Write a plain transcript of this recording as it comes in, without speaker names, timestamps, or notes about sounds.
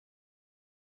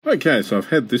Okay, so I've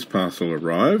had this parcel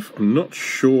arrive. I'm not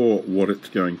sure what it's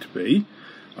going to be.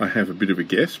 I have a bit of a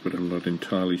guess, but I'm not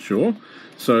entirely sure.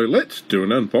 So let's do an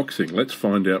unboxing. Let's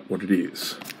find out what it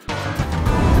is.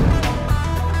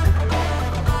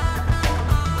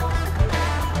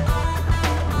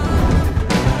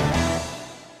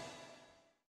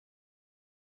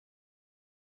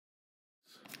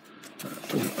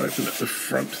 Open at the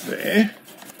front there.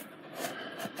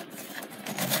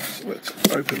 So let's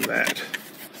open that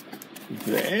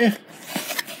there,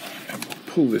 and we'll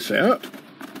pull this out.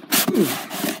 Ooh.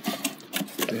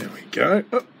 There we go.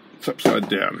 Oh, it's upside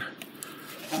down.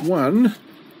 One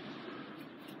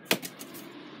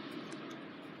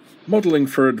Modelling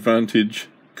for Advantage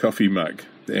coffee mug.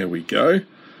 There we go.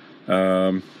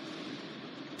 So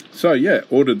yeah,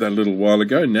 ordered that a little while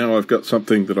ago. Now I've got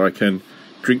something that I can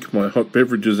drink my hot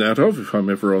beverages out of if I'm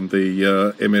ever on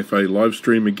the MFA live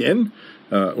stream again,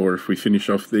 or if we finish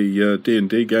off the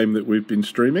D&D game that we've been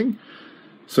streaming.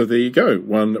 So there you go,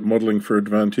 one Modelling for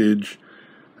Advantage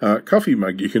coffee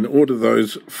mug. You can order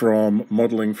those from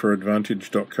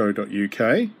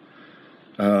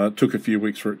modellingforadvantage.co.uk. Took a few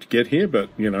weeks for it to get here, but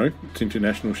you know, it's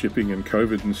international shipping and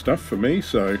COVID and stuff for me,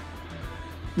 so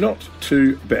not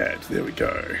too bad. There we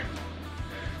go.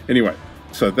 Anyway,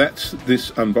 so that's this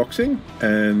unboxing,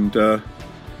 and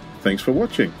thanks for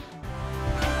watching.